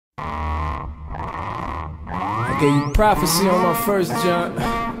Gave you prophecy on my first jump,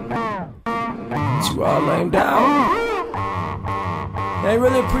 but you all lamed out. They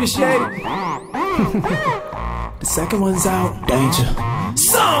really appreciate it. The second one's out. Danger.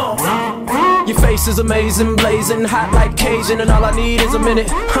 Song! Your face is amazing, blazing, hot like Cajun, and all I need is a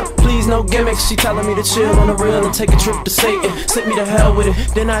minute. Please, no gimmicks. She telling me to chill on the real and take a trip to Satan. Sent me to hell with it,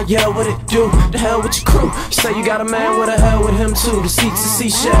 then I yell what it do. The hell with your crew. You say you got a man, what the hell with him too? The seats are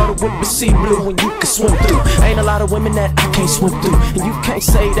seashell, the whip is sea blue, and you can swim through. Ain't a lot of women that I can't swim through, and you can't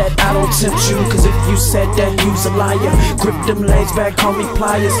say that I don't tempt you. Cause if you said that, you's a liar. Grip them legs back, call me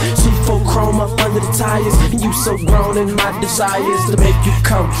pliers. C4 chrome up under the tires, and you so grown in my desires to make you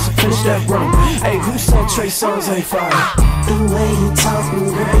come. Finish that rum. Hey, who said TREY SONGZ ain't fire? The way you talk,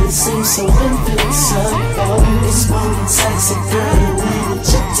 girl, it seems so invincible. It's more than sexy, girl, the way that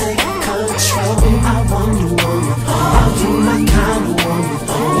you take control. I want you, are you my kind of woman?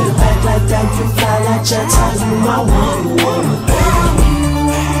 You back like that, you fly like jets. Are you my Wonder Woman?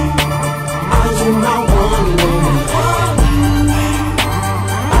 Are you my Wonder Woman?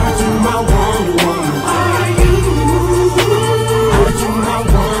 Are you my Wonder Woman? Are you my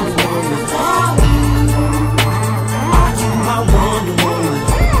Wonder Woman? Are you my Wonder Woman?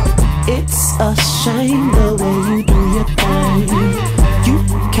 It's a shame the way you do your thing. You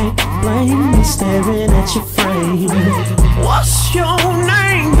can't blame me staring at your frame. What's your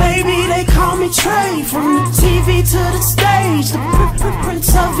name, baby? They call me Trey. From the TV to the stage, the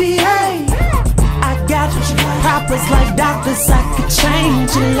Prince of VA. I got poppers like doctors, I could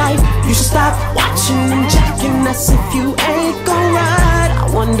change your life. You should stop watching and jacking us if you ain't gon' ride. I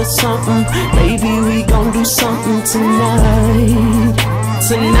wonder something, maybe we gon' do something tonight.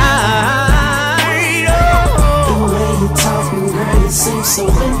 Tonight, oh. The way you talk, girl, it seems so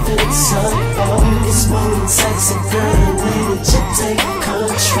invincible. It's more than sexy, girl, the way that you take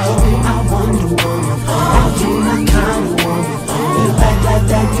control. I wonder, woman, are you my kind of woman? You act like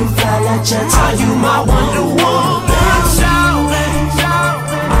that, you fly like jets. Are you my Wonder Woman? Are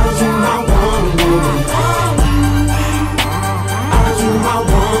you my Wonder Woman? Are you my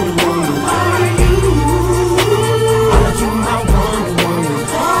Wonder Woman? Are you my Wonder Woman?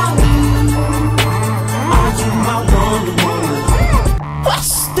 Are you my Wonder Woman?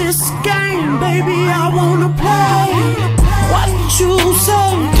 What's this game, baby? I wanna play. What you say?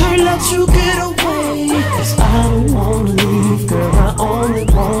 Can't let you get away. 'Cause I don't wanna leave, girl. I only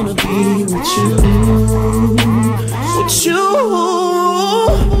wanna be with you. With you.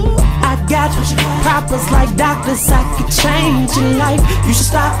 I got poppers like doctors, I could change your life. You should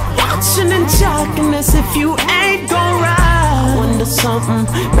stop watching and jocking us if you ain't gon' ride. I wonder something,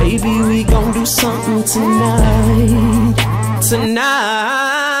 baby, we gon' do something tonight.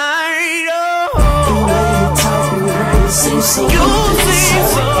 Tonight, oh. The way you talk, girl, it seems so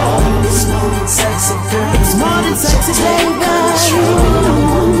invincible. It's more than sexy, girl. It's more than sexy, baby.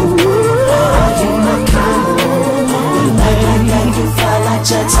 Are you my kind of woman? You act like that, you fly like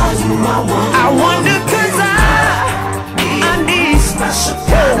jets. Are you my woman? I wonder 'cause I need special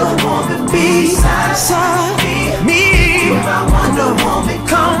kind of woman beside me. You're my Wonder Woman,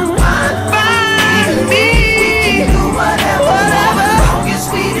 come find me. We can do whatever, as long as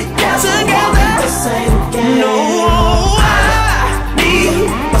we together. The same game. No, I need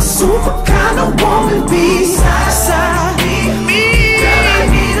a super kind of woman beside me. Girl, I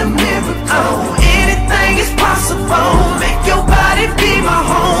need a miracle. Anything is possible. Make your body be my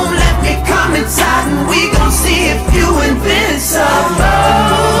home. Let me come inside and we gon' see if you invincible.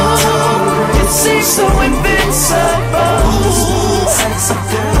 It seems so invincible.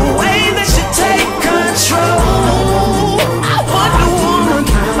 The way that you take control. I wonder, woman,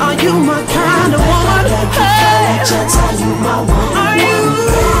 are you my kind of woman? Hey, are you my woman? Are you?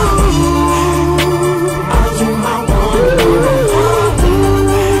 Are you my woman?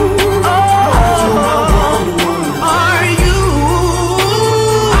 Are you?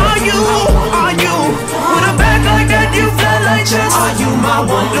 Are you? Are you? With a back like that, you fly like jets. Are you my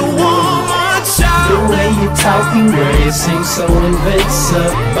Wonder Woman, child? The way you talking, girl, it seems so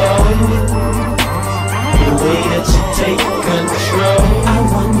invincible. The way that you take control. I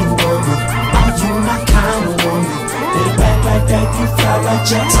wonder, woman, are you my kind of woman? With a back like that, you fly like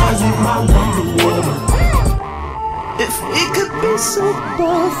jets. Are you my Wonder Woman? If we could be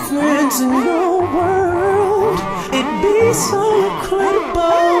super friends in your world, it'd be so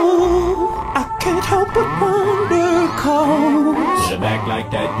incredible. I can't help but wonder, 'cause With a back like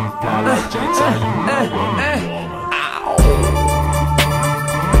that, you fly like jets. Are you my Wonder Woman?